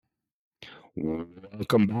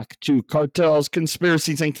Welcome back to Cartels,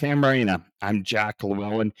 Conspiracies, and Camarena. I'm Jack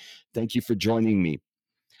Llewellyn. Thank you for joining me.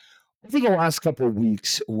 Over the last couple of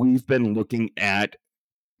weeks, we've been looking at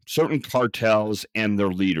certain cartels and their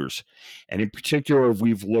leaders. And in particular,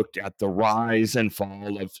 we've looked at the rise and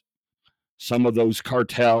fall of some of those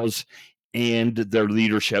cartels and their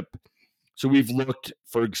leadership. So we've looked,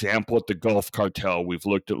 for example, at the Gulf Cartel. We've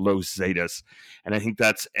looked at Los Zetas. And I think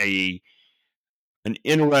that's an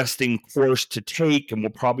interesting course to take, and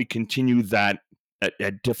we'll probably continue that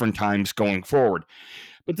at different times going forward.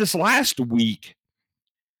 But this last week,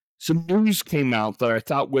 some news came out that I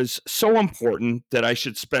thought was so important that I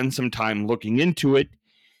should spend some time looking into it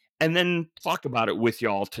and then talk about it with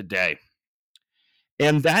y'all today.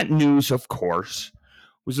 And that news, of course,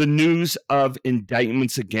 was the news of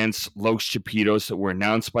indictments against Los Chapitos that were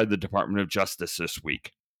announced by the Department of Justice this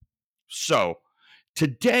week. So,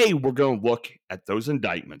 today we're going to look at those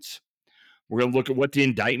indictments. We're going to look at what the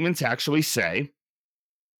indictments actually say.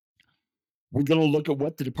 We're going to look at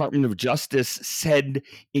what the Department of Justice said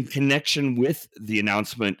in connection with the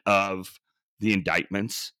announcement of the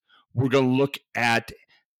indictments. We're going to look at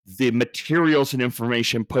the materials and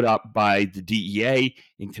information put up by the DEA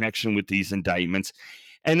in connection with these indictments.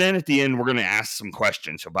 And then at the end, we're going to ask some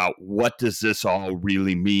questions about what does this all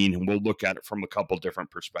really mean, and we'll look at it from a couple different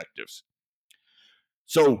perspectives.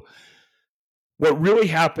 So, what really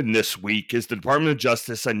happened this week is the Department of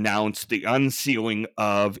Justice announced the unsealing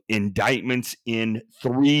of indictments in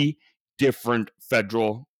 3 different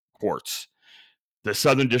federal courts: the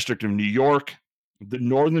Southern District of New York, the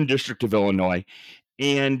Northern District of Illinois,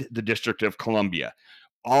 and the District of Columbia,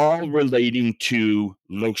 all relating to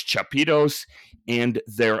Los Chapitos and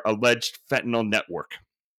their alleged fentanyl network.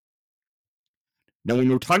 Now, when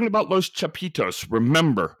we're talking about Los Chapitos,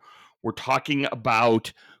 remember, we're talking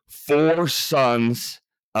about 4 sons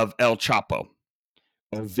of El Chapo.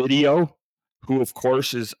 Ovidio, who of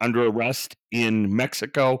course is under arrest in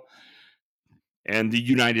Mexico, and the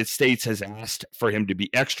United States has asked for him to be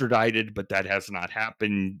extradited, but that has not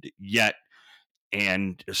happened yet,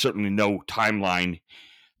 and certainly no timeline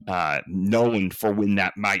known for when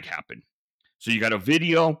that might happen. So you got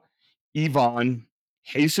Ovidio, Ivan,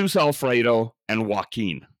 Jesus Alfredo, and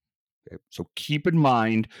Joaquin. Okay? So keep in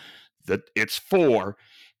mind that it's 4,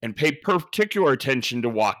 and pay particular attention to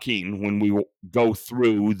Joaquin when we go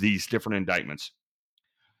through these different indictments.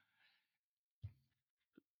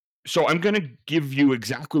 So I'm going to give you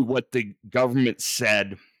exactly what the government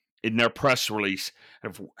said in their press release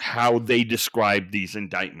of how they describe these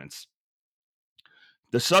indictments.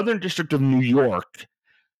 The Southern District of New York,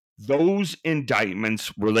 those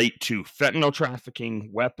indictments relate to fentanyl trafficking,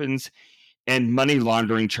 weapons, and money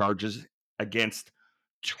laundering charges against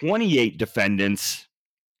 28 defendants,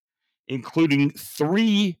 including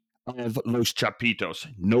 3 of Los Chapitos.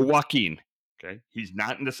 No Joaquin. Okay, he's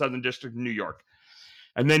not in the Southern District of New York.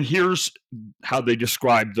 And then here's how they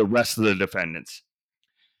describe the rest of the defendants: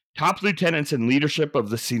 top lieutenants in leadership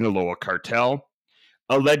of the Sinaloa cartel,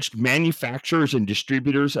 alleged manufacturers and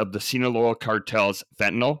distributors of the Sinaloa cartel's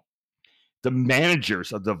fentanyl, the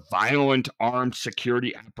managers of the violent armed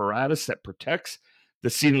security apparatus that protects the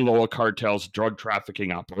Sinaloa cartel's drug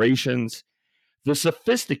trafficking operations, the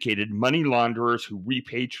sophisticated money launderers who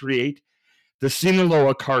repatriate the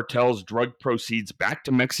Sinaloa cartel's drug proceeds back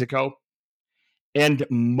to Mexico, and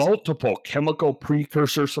multiple chemical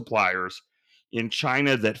precursor suppliers in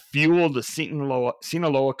China that fuel the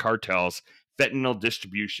Sinaloa cartel's fentanyl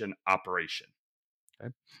distribution operation.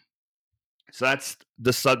 Okay? So that's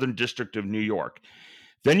the Southern District of New York.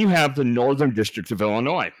 Then you have the Northern District of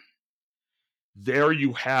Illinois. There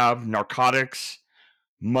you have narcotics,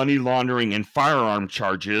 money laundering, and firearm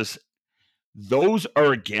charges. Those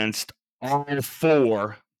are against all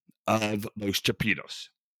 4 of Los Chapitos: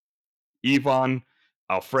 Ivan,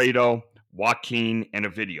 Alfredo, Joaquin, and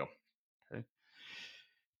Ovidio. Okay.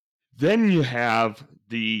 Then you have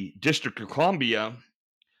the District of Columbia,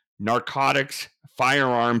 narcotics,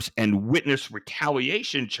 firearms, and witness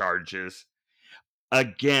retaliation charges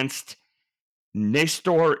against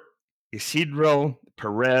Nestor Isidro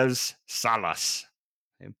Perez Salas,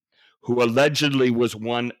 okay, who allegedly was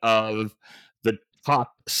one of the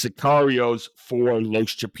top sicarios for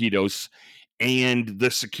Los Chapitos and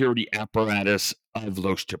the security apparatus of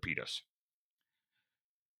Los Chapitos.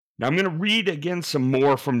 Now I'm going to read again some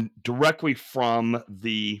more directly from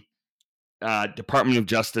the Department of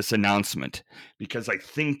Justice announcement, because I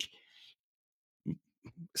think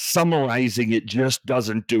summarizing it just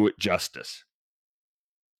doesn't do it justice.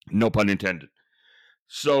 No pun intended.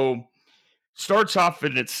 So Starts off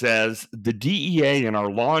and it says the DEA and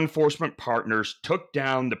our law enforcement partners took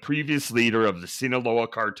down the previous leader of the Sinaloa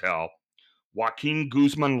cartel, Joaquin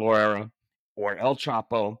Guzman Loera, or El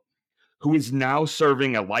Chapo, who is now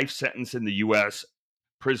serving a life sentence in the U.S.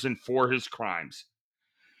 prison for his crimes.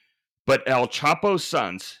 But El Chapo's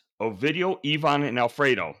sons, Ovidio, Ivan, and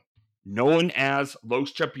Alfredo, known as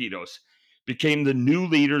Los Chapitos, became the new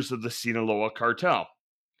leaders of the Sinaloa cartel.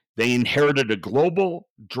 They inherited a global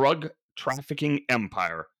drug trafficking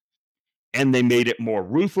empire, and they made it more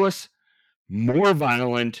ruthless, more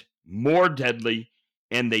violent, more deadly,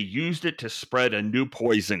 and they used it to spread a new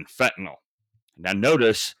poison, fentanyl. Now,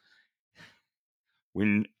 notice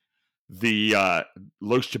when the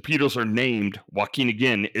Los Chapitos are named, Joaquin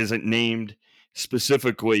again isn't named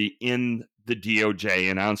specifically in the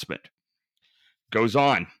DOJ announcement. Goes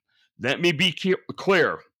on. Let me be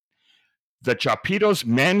clear. The Chapitos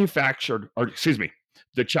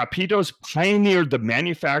the Chapitos pioneered the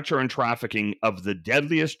manufacture and trafficking of the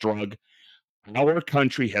deadliest drug our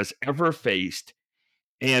country has ever faced,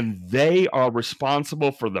 and they are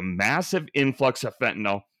responsible for the massive influx of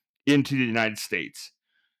fentanyl into the United States.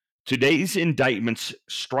 Today's indictments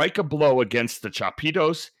strike a blow against the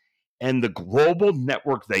Chapitos and the global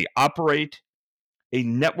network they operate, a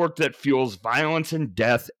network that fuels violence and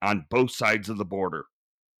death on both sides of the border.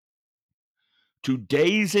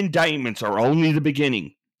 Today's indictments are only the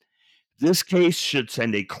beginning. This case should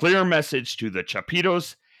send a clear message to the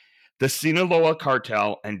Chapitos, the Sinaloa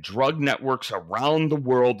cartel, and drug networks around the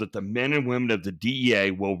world that the men and women of the DEA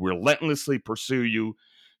will relentlessly pursue you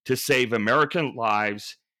to save American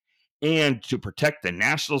lives and to protect the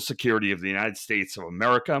national security of the United States of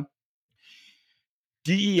America.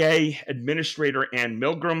 DEA Administrator Ann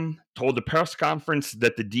Milgram told the press conference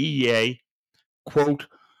that the DEA, quote,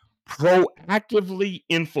 proactively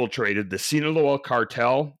infiltrated the Sinaloa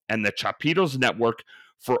cartel and the Chapitos network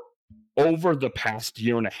for over the past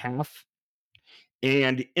year and a half.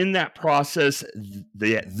 And in that process,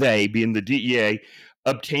 they being the DEA,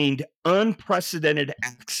 obtained unprecedented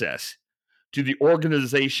access to the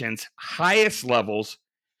organization's highest levels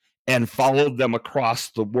and followed them across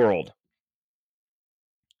the world.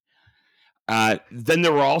 Then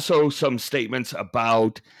there were also some statements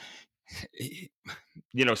about,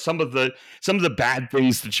 some of the bad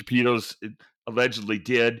things the Chapitos allegedly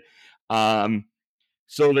did.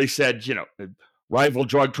 So they said, rival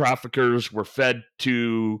drug traffickers were fed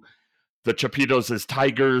to the Chapitos as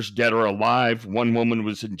tigers, dead or alive. One woman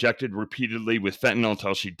was injected repeatedly with fentanyl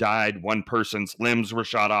until she died. One person's limbs were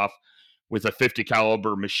shot off with a 50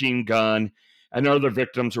 caliber machine gun, and other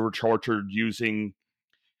victims were tortured using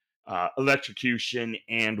electrocution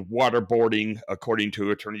and waterboarding, according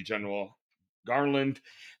to Attorney General Garland.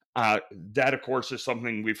 That, of course, is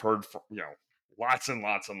something we've heard from, lots and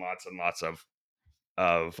lots and lots and lots of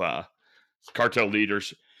cartel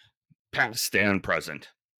leaders, past and present.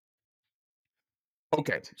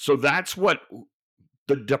 Okay, so that's what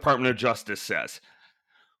the Department of Justice says.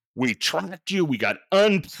 We tracked you. We got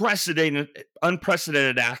unprecedented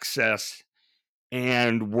access,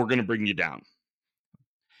 and we're going to bring you down.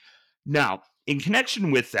 Now, in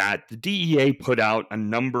connection with that, the DEA put out a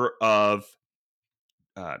number of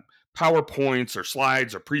PowerPoints or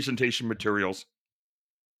slides or presentation materials,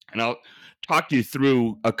 and I'll talk you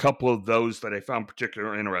through a couple of those that I found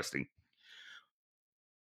particularly interesting.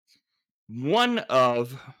 One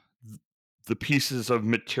of the pieces of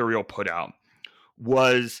material put out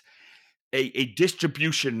was a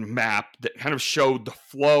distribution map that kind of showed the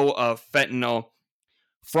flow of fentanyl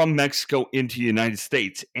from Mexico into the United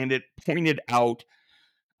States. And it pointed out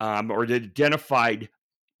or it identified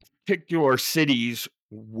particular cities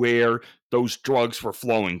where those drugs were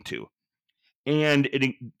flowing to. And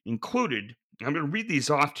it included, I'm going to read these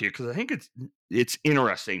off to you because I think it's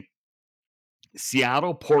interesting.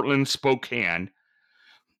 Seattle, Portland, Spokane,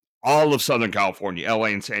 all of Southern California, LA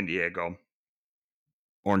and San Diego,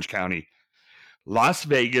 Orange County, Las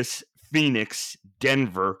Vegas, Phoenix,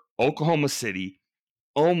 Denver, Oklahoma City,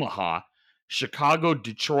 Omaha, Chicago,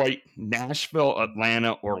 Detroit, Nashville,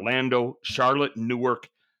 Atlanta, Orlando, Charlotte, Newark,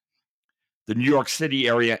 the New York City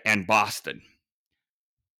area, and Boston.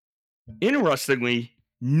 Interestingly,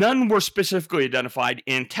 none were specifically identified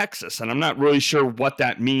in Texas, and I'm not really sure what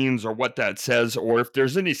that means or what that says or if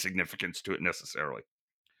there's any significance to it necessarily.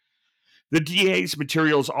 The DA's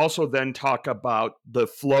materials also then talk about the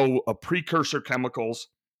flow of precursor chemicals,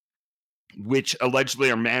 which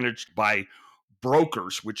allegedly are managed by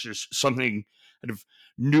brokers, which is something kind of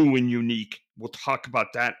new and unique. We'll talk about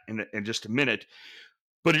that in just a minute.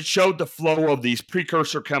 But it showed the flow of these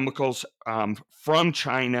precursor chemicals from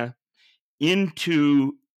China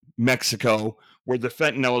into Mexico, where the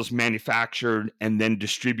fentanyl is manufactured and then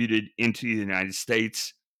distributed into the United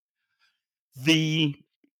States. The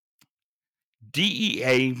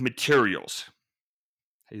DEA materials,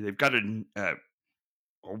 they've got a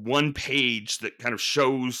one page that kind of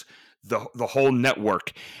shows the whole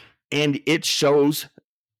network, and it shows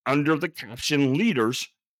under the caption leaders,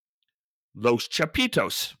 Los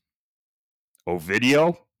Chapitos,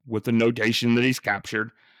 Ovidio with the notation that he's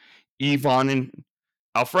captured, Ivan and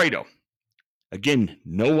Alfredo. Again,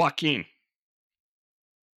 no Joaquin.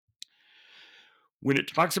 When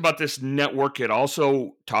it talks about this network, it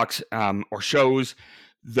also talks or shows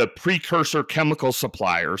the precursor chemical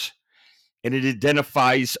suppliers, and it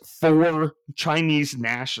identifies 4 Chinese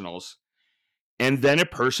nationals and then a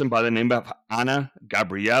person by the name of Ana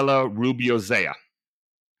Gabriela Rubio Zea,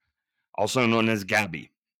 also known as Gabby.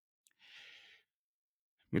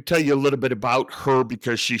 Let me tell you a little bit about her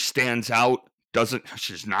because she stands out.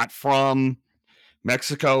 She's not from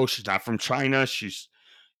Mexico. She's not from China. She's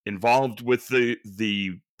involved with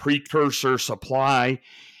the precursor supply.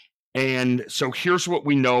 And so here's what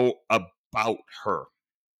we know about her.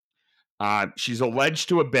 She's alleged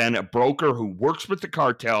to have been a broker who works with the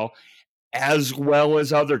cartel as well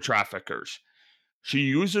as other traffickers. She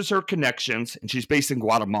uses her connections, and she's based in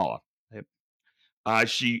Guatemala.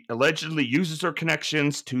 She allegedly uses her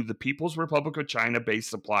connections to the People's Republic of China-based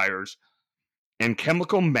suppliers and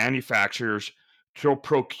chemical manufacturers to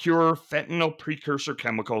procure fentanyl precursor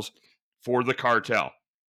chemicals for the cartel.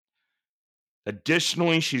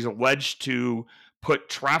 Additionally, she's alleged to put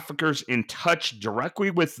traffickers in touch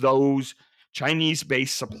directly with those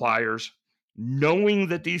Chinese-based suppliers, knowing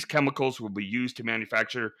that these chemicals will be used to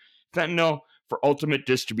manufacture fentanyl for ultimate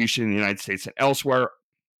distribution in the United States and elsewhere.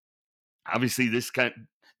 Obviously, that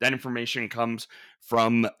information comes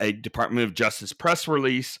from a Department of Justice press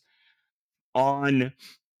release. On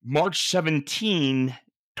March 17,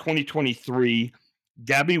 2023,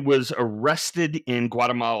 Gabby was arrested in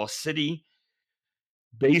Guatemala City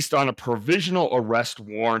based on a provisional arrest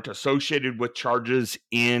warrant associated with charges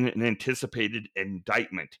in an anticipated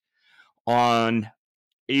indictment. On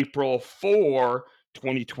April 4,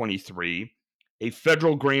 2023, a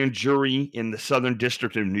federal grand jury in the Southern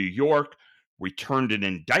District of New York returned an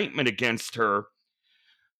indictment against her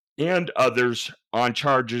and others on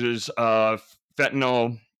charges of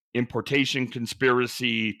fentanyl importation,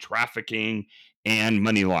 conspiracy, trafficking, and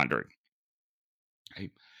money laundering.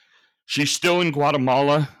 Okay. She's still in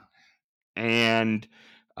Guatemala, and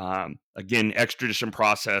again, extradition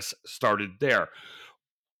process started there.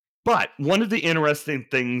 But one of the interesting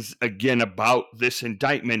things, again, about this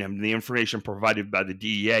indictment and the information provided by the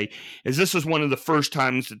DEA is this is one of the first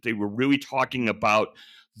times that they were really talking about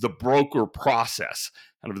the broker process,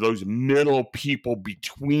 kind of those middle people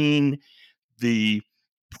between the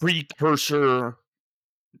precursor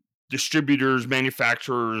distributors,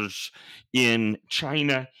 manufacturers in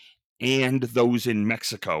China and those in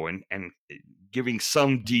Mexico, and giving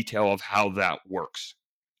some detail of how that works.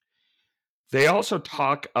 They also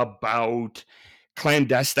talk about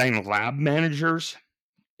clandestine lab managers,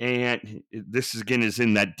 and this again is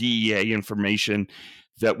in that DEA information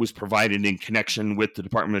that was provided in connection with the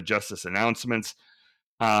Department of Justice announcements.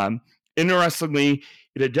 Interestingly,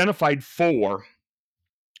 it identified 4,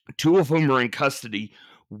 2 of whom are in custody.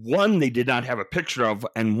 One they did not have a picture of,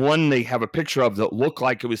 and one they have a picture of that looked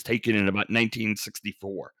like it was taken in about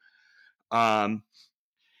 1964.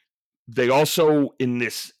 They also, in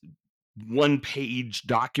this one-page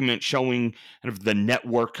document showing kind of the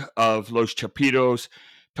network of Los Chapitos,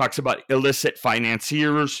 talks about illicit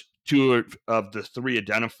financiers. 2 of the 3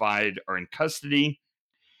 identified are in custody.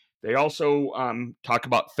 They also talk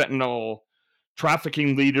about fentanyl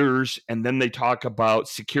trafficking leaders, and then they talk about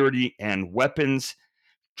security and weapons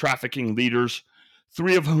trafficking leaders,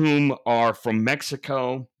 3 of whom are from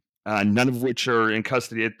Mexico, none of which are in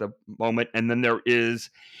custody at the moment. And then there is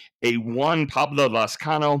a Juan Pablo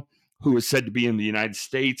Lascano, who is said to be in the United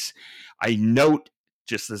States. I note,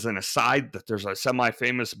 just as an aside, that there's a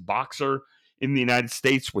semi-famous boxer in the United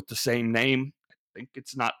States with the same name. I think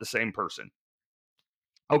it's not the same person.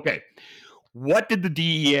 Okay, what did the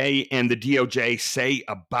DEA and the DOJ say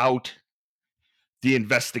about the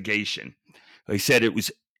investigation? They said it was,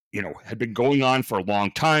 had been going on for a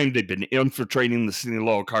long time. They'd been infiltrating the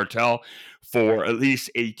Sinaloa cartel for at least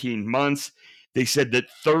 18 months. They said that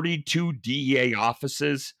 32 DEA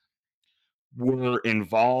offices were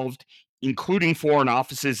involved, including foreign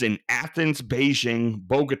offices in Athens, Beijing,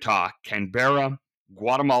 Bogota, Canberra,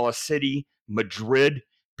 Guatemala City, Madrid,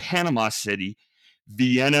 Panama City,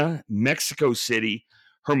 Vienna, Mexico City,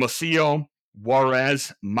 Hermosillo,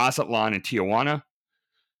 Juarez, Mazatlan, and Tijuana.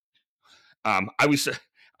 I was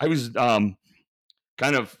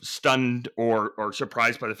kind of stunned or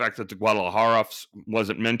surprised by the fact that the Guadalajara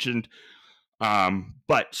wasn't mentioned.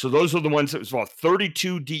 But so those are the ones that was about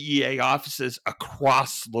 32 DEA offices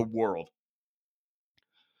across the world.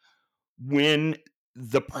 When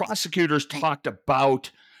the prosecutors talked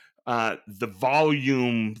about the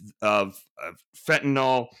volume of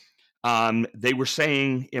fentanyl, they were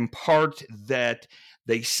saying in part that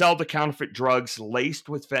they sell the counterfeit drugs laced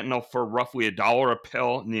with fentanyl for roughly $1 a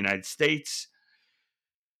pill in the United States.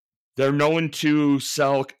 They're known to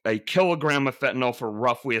sell a kilogram of fentanyl for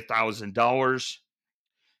roughly $1,000.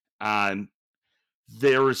 Um,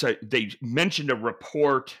 they mentioned a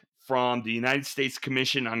report from the United States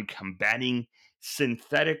Commission on Combating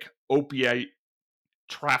Synthetic Opiate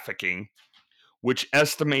Trafficking, which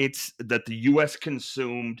estimates that the U.S.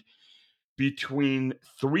 consumed between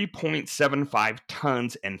 3.75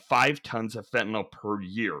 tons and 5 tons of fentanyl per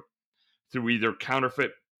year through either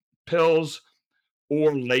counterfeit pills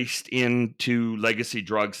or laced into legacy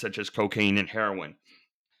drugs such as cocaine and heroin.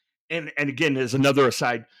 And again, as another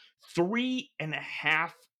aside,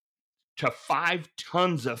 3.5 to 5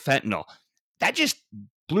 tons of fentanyl. That just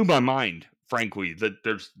blew my mind, frankly, that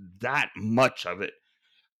there's that much of it.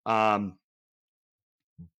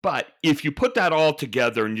 But if you put that all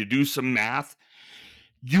together and you do some math,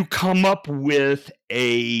 you come up with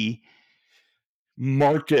a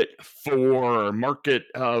market of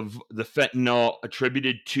the fentanyl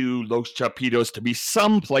attributed to Los Chapitos to be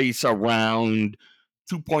someplace around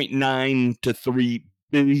 2.9 to $3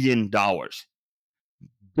 billion.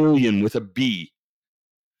 Billion with a B,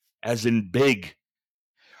 as in big.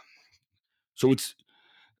 So it's,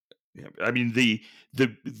 I mean, the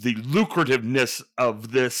lucrativeness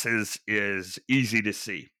of this is easy to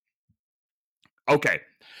see. Okay.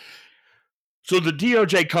 So the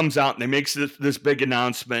DOJ comes out and they makes this big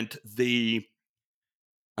announcement. The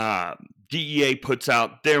DEA puts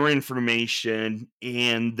out their information,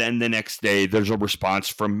 and then the next day there's a response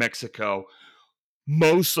from Mexico,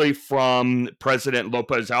 mostly from President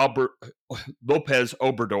Lopez Obrador,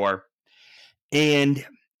 and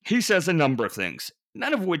he says a number of things,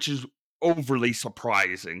 none of which is overly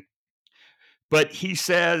surprising. But he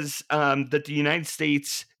says that the United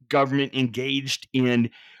States government engaged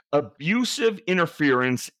in abusive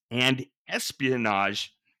interference and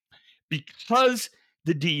espionage because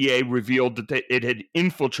the DEA revealed that it had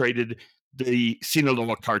infiltrated the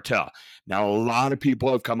Sinaloa cartel. Now, a lot of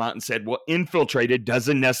people have come out and said, well, infiltrated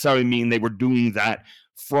doesn't necessarily mean they were doing that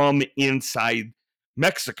from inside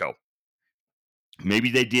Mexico.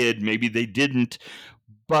 Maybe they did, maybe they didn't.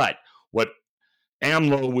 But what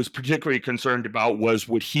AMLO was particularly concerned about was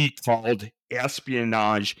what he called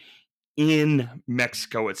espionage in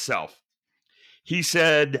Mexico itself. He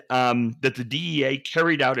said that the DEA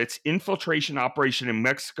carried out its infiltration operation in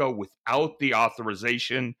Mexico without the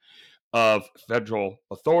authorization of federal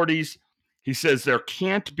authorities. He says there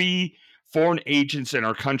can't be foreign agents in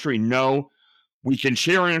our country. No, we can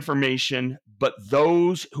share information, but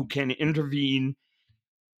those who can intervene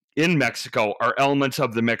in Mexico are elements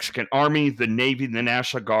of the Mexican Army, the Navy, the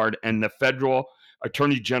National Guard, and the Federal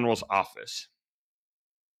Attorney General's office.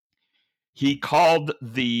 He called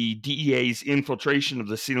the DEA's infiltration of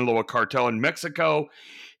the Sinaloa cartel in Mexico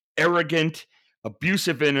arrogant,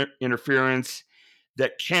 abusive interference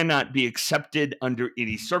that cannot be accepted under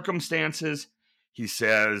any circumstances. He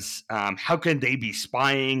says, how can they be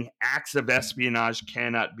spying? Acts of espionage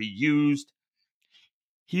cannot be used.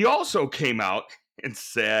 He also came out and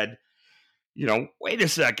said, wait a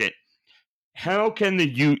second. How can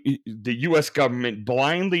the U.S. government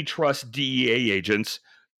blindly trust DEA agents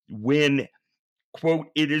when, quote,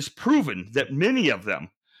 it is proven that many of them,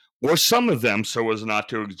 or some of them, so as not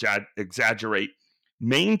to exaggerate,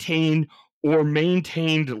 maintained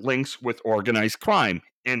links with organized crime,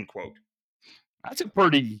 end quote. That's a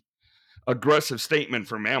pretty aggressive statement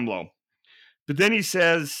from AMLO. But then he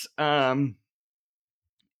says,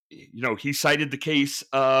 he cited the case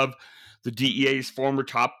of the DEA's former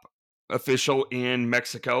top official in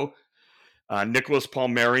Mexico, Nicholas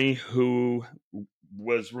Palmieri, who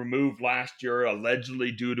was removed last year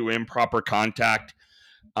allegedly due to improper contact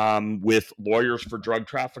with lawyers for drug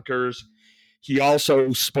traffickers. He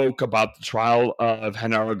also spoke about the trial of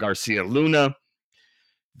Genaro Garcia Luna,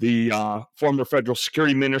 the former federal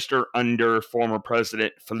security minister under former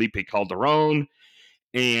President Felipe Calderon,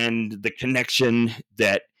 and the connection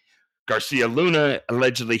that Garcia Luna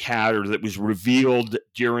allegedly had, or that was revealed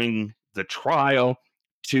during the trial,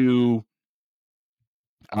 to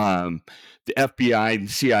the FBI, the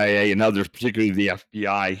CIA, and others, particularly the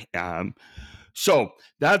FBI, So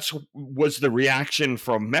that's was the reaction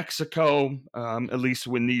from Mexico, at least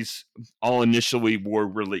when these all initially were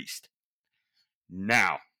released.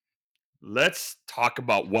 Now, let's talk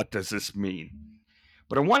about what does this mean.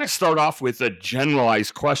 But I want to start off with a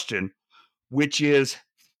generalized question, which is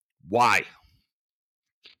why?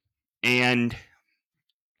 And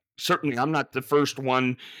certainly I'm not the first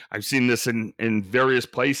one. I've seen this in various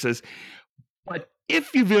places. But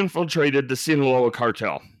if you've infiltrated the Sinaloa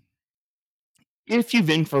cartel, if you've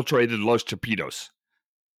infiltrated Los Chapitos,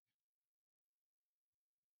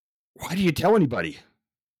 why do you tell anybody?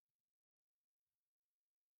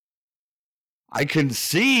 I can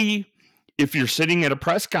see if you're sitting at a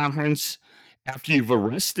press conference after you've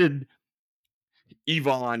arrested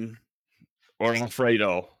Yvonne or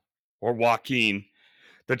Alfredo or Joaquin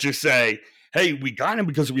that you say, hey, we got him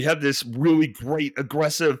because we had this really great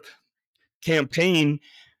aggressive campaign.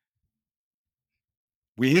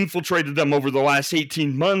 We infiltrated them over the last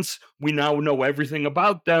 18 months. We now know everything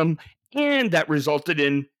about them. And that resulted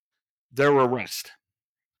in their arrest.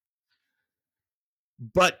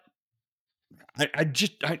 But I'm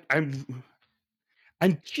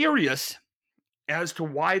curious as to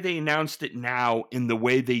why they announced it now in the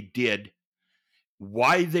way they did,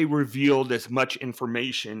 why they revealed as much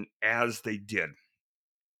information as they did.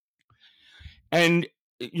 And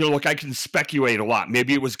look, I can speculate a lot.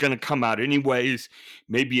 Maybe it was going to come out anyways.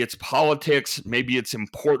 Maybe it's politics. Maybe it's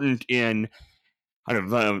important in, I don't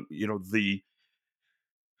know, the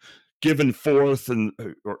give and forth and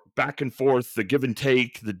or back and forth, the give and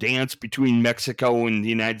take, the dance between Mexico and the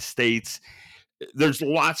United States. There's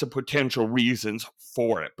lots of potential reasons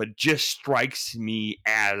for it, but just strikes me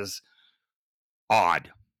as odd.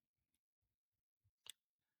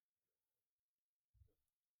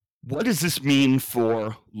 What does this mean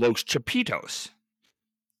for Los Chapitos?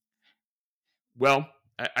 Well,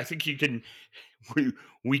 I think you can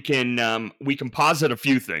we can posit a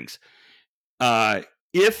few things.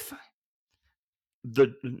 If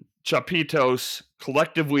the Chapitos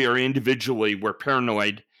collectively or individually were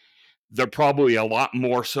paranoid, they're probably a lot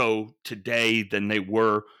more so today than they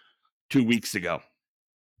were 2 weeks ago.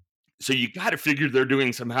 So you got to figure they're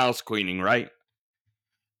doing some house cleaning, right?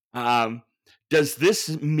 Does this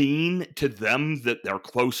mean to them that they're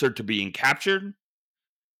closer to being captured? I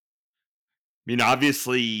mean,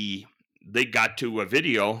 obviously, they got to a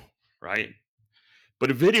video, right?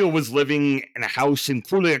 But a video was living in a house in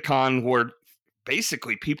Culiacan where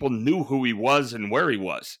basically people knew who he was and where he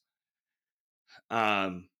was.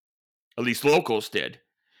 At least locals did.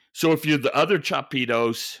 So if you're the other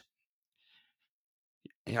Chapitos,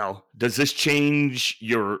 does this change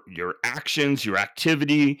your actions, your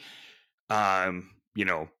activity?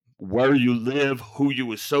 Where you live, who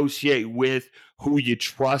you associate with, who you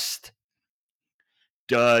trust.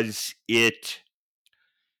 Does it,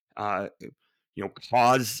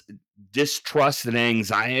 cause distrust and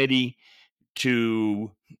anxiety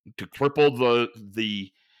to cripple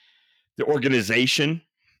the organization?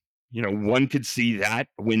 One could see that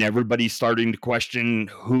when everybody's starting to question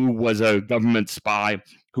who was a government spy,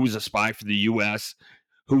 who was a spy for the U.S.,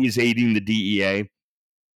 who is aiding the DEA,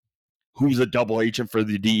 who's a double agent for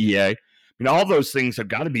the DEA. I mean, all those things have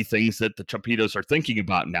got to be things that the Chapitos are thinking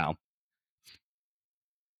about now.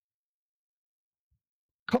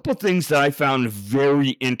 A couple of things that I found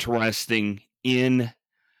very interesting in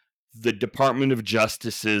the Department of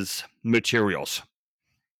Justice's materials: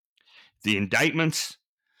 the indictments,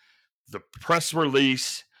 the press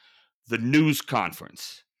release, the news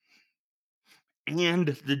conference,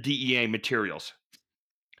 and the DEA materials.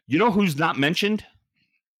 You know who's not mentioned?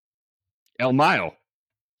 El Mayo.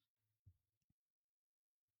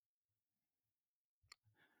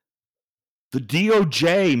 The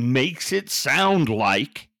DOJ makes it sound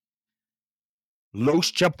like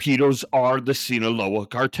Los Chapitos are the Sinaloa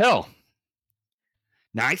cartel.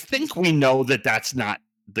 Now, I think we know that that's not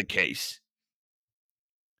the case.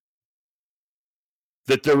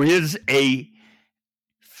 That there is a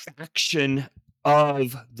faction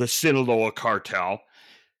of the Sinaloa cartel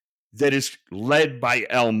that is led by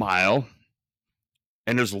El Mayo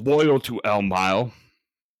and is loyal to El Mayo.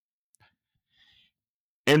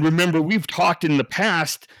 And remember, we've talked in the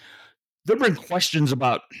past, there have been questions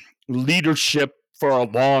about leadership for a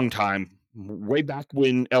long time, way back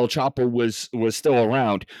when El Chapo was still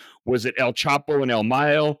around. Was it El Chapo and El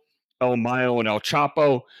Mayo and El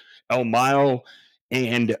Chapo, El Mayo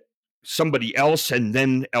and somebody else, and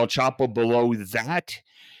then El Chapo below that?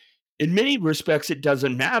 In many respects, it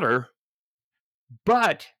doesn't matter.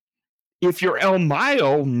 But if you're El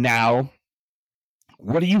Mayo now,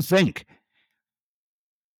 what do you think?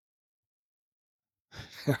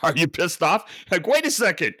 Are you pissed off? Like, wait a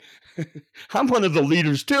second. I'm one of the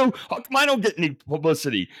leaders too. How come I don't get any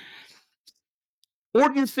publicity? Or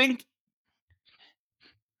do you think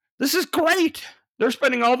this is great? They're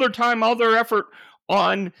spending all their time, all their effort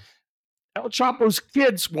on El Chapo's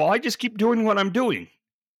kids while I just keep doing what I'm doing.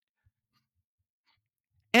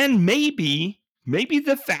 And maybe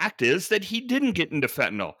the fact is that he didn't get into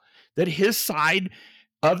fentanyl, that his side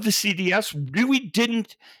of the CDS really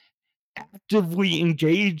didn't actively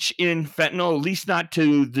engage in fentanyl, at least not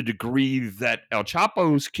to the degree that El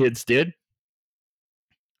Chapo's kids did.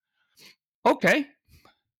 Okay.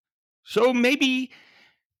 So maybe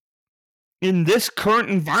in this current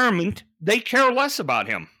environment, they care less about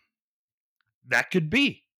him. That could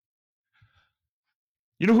be.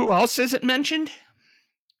 You know who else isn't mentioned?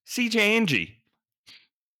 CJNG.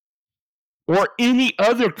 Or any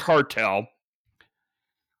other cartel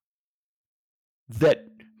that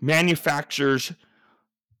manufactures,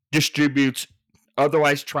 distributes,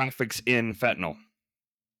 otherwise traffics in fentanyl.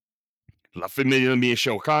 La Familia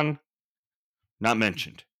Michoacan, not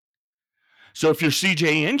mentioned. So if you're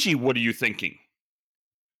CJNG, what are you thinking?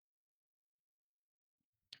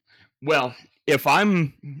 Well, if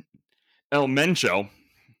I'm El Mencho,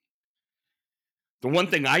 the one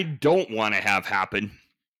thing I don't want to have happen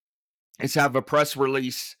is have a press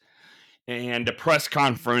release and a press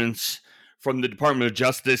conference from the Department of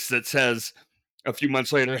Justice that says a few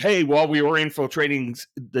months later, hey, while we were infiltrating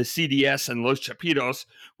the CDS and Los Chapitos,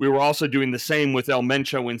 we were also doing the same with El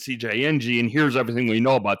Mencho and CJNG, and here's everything we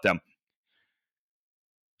know about them.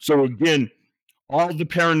 So again, all the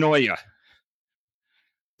paranoia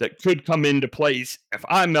that could come into place. If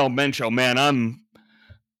I'm El Mencho, man,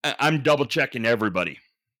 I'm double checking everybody.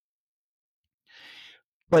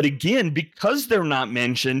 But again, because they're not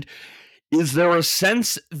mentioned, is there a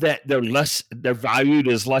sense that they're valued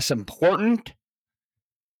as less important?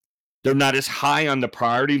 They're not as high on the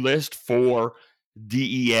priority list for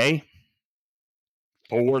DEA,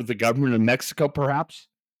 or the government of Mexico, perhaps?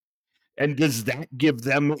 And does that give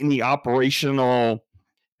them any operational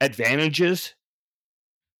advantages?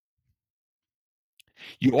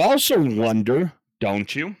 You also wonder,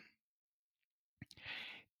 don't you,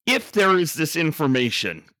 if there is this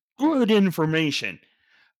information, good information,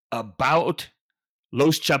 about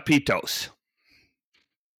Los Chapitos.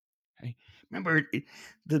 Okay. Remember,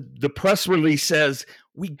 the press release says,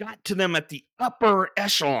 we got to them at the upper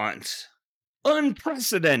echelons.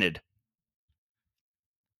 Unprecedented.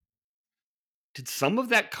 Did some of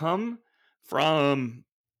that come from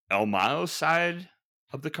El Mayo's side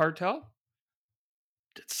of the cartel?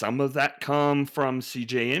 Did some of that come from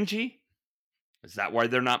CJNG? Is that why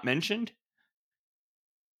they're not mentioned?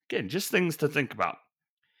 Again, just things to think about.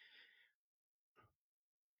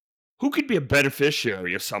 Who could be a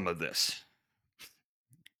beneficiary of some of this?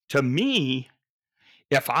 To me,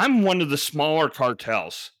 if I'm one of the smaller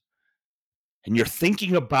cartels and you're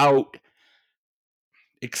thinking about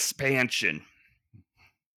expansion,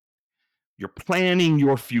 you're planning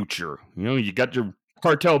your future, you got your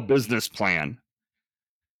cartel business plan.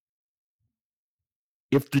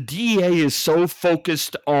 If the DEA is so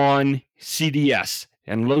focused on CDS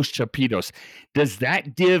and Los Chapitos, does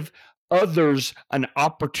that give others an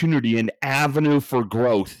opportunity, an avenue for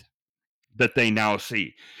growth that they now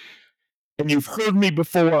see? And you've heard me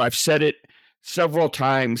before, I've said it several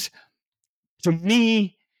times. To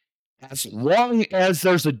me, as long as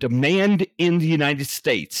there's a demand in the United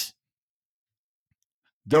States,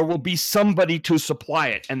 there will be somebody to supply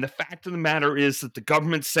it. And the fact of the matter is that the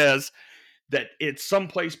government says that it's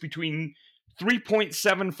someplace between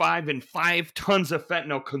 3.75 and 5 tons of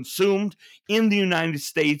fentanyl consumed in the United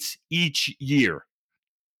States each year.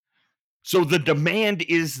 So the demand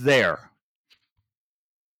is there.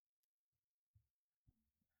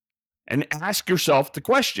 And ask yourself the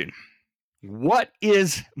question, what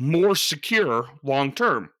is more secure long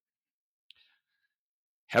term?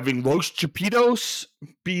 Having Los Chapitos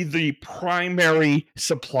be the primary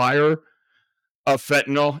supplier of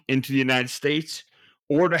fentanyl into the United States,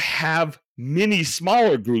 or to have many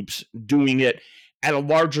smaller groups doing it at a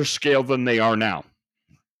larger scale than they are now?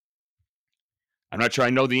 I'm not sure I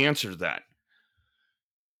know the answer to that.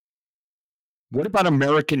 What about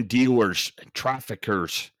American dealers,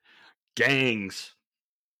 traffickers, gangs,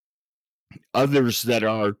 others that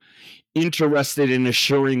are interested in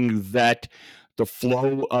assuring that the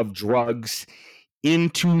flow of drugs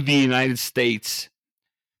into the United States,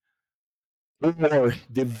 or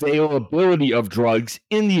the availability of drugs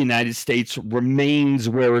in the United States, remains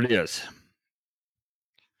where it is?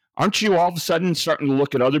 Aren't you all of a sudden starting to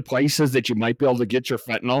look at other places that you might be able to get your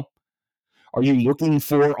fentanyl? Are you looking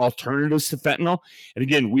for alternatives to fentanyl? And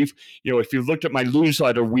again, if you've looked at my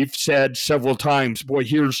newsletter, we've said several times, boy,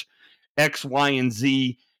 here's X, Y, and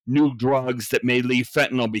Z new drugs that may leave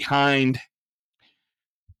fentanyl behind.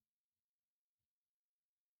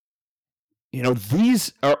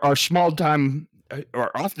 These are small time,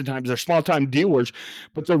 or oftentimes they're small time dealers,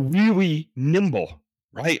 but they're really nimble,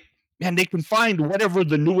 right? And they can find whatever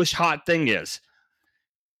the newest hot thing is.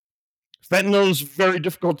 Fentanyl is very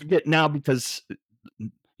difficult to get now because,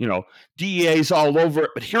 DEA's all over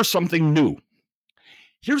it, but here's something new.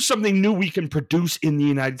 Here's something new we can produce in the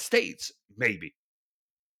United States, maybe.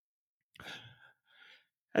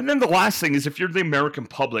 And then the last thing is, if you're the American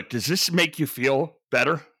public, does this make you feel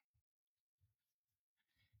better?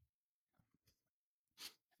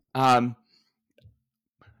 I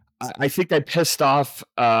think I pissed off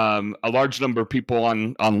a large number of people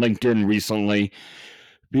on LinkedIn recently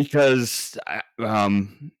because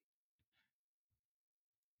one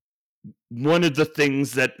of the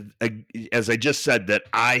things that, as I just said, that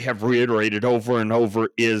I have reiterated over and over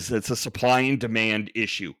is it's a supply and demand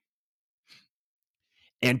issue.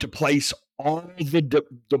 And to place all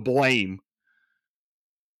the blame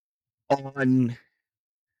on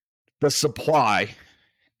the supply,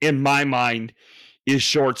 in my mind, is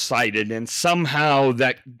short-sighted. And somehow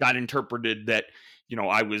that got interpreted that,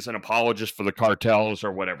 I was an apologist for the cartels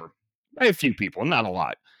or whatever. By a few people, not a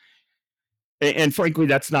lot. And frankly,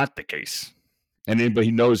 that's not the case. And anybody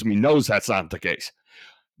who knows me knows that's not the case.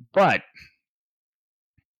 But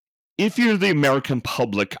if you're the American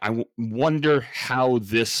public, I wonder how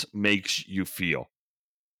this makes you feel.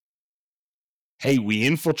 Hey, we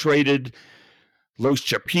infiltrated Los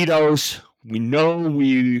Chapitos. We know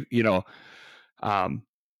we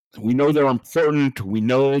know they're important. We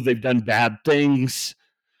know they've done bad things.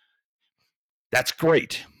 That's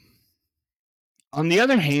great. On the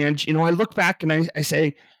other hand, I look back and I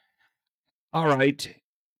say, all right,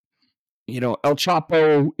 El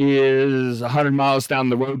Chapo is 100 miles down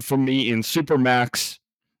the road from me in Supermax.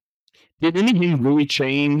 Did anything really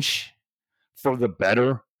change for the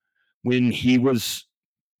better when he was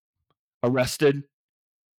arrested?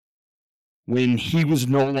 When he was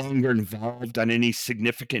no longer involved on any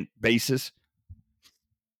significant basis?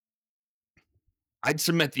 I'd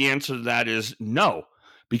submit the answer to that is no,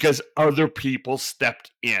 because other people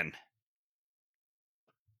stepped in.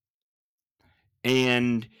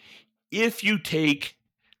 And if you take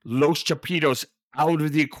Los Chapitos out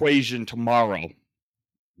of the equation tomorrow,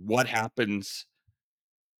 what happens?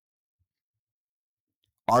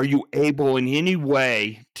 Are you able in any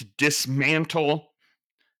way to dismantle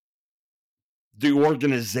the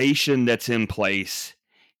organization that's in place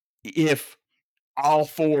if all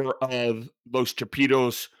four of Los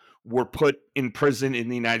Chapitos were put in prison in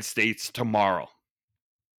the United States tomorrow?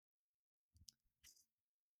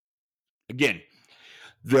 Again,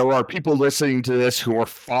 there are people listening to this who are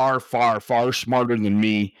far, far, far smarter than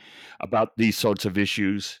me about these sorts of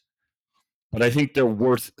issues, but I think they're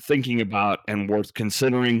worth thinking about and worth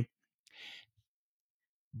considering,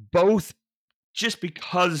 both just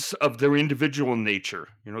because of their individual nature.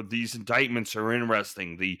 These indictments are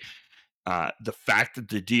interesting. The fact that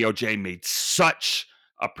the DOJ made such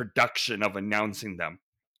a production of announcing them.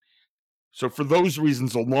 So for those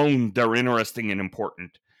reasons alone, they're interesting and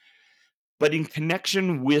important. But in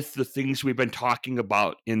connection with the things we've been talking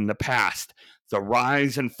about in the past, the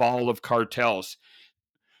rise and fall of cartels,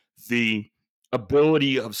 the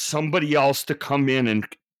ability of somebody else to come in and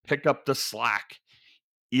pick up the slack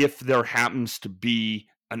if there happens to be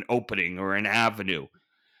an opening or an avenue.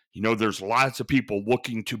 There's lots of people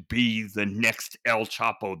looking to be the next El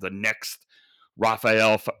Chapo, the next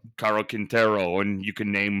Rafael Caro Quintero, and you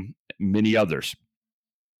can name many others.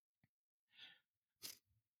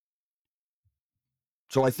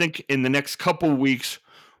 So I think in the next couple of weeks,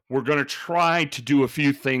 we're going to try to do a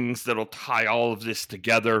few things that'll tie all of this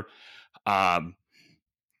together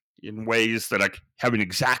in ways that I haven't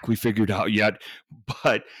exactly figured out yet,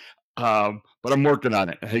 but I'm working on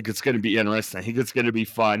it. I think it's going to be interesting. I think it's going to be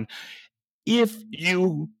fun. If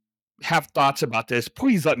you have thoughts about this,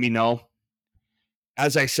 please let me know.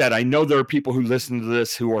 As I said, I know there are people who listen to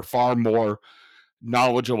this who are far more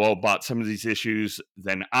knowledgeable about some of these issues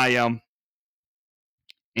than I am.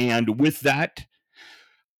 And with that,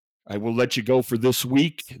 I will let you go for this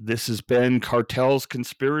week. This has been Cartels,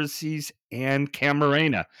 Conspiracies, and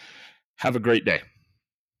Camarena. Have a great day.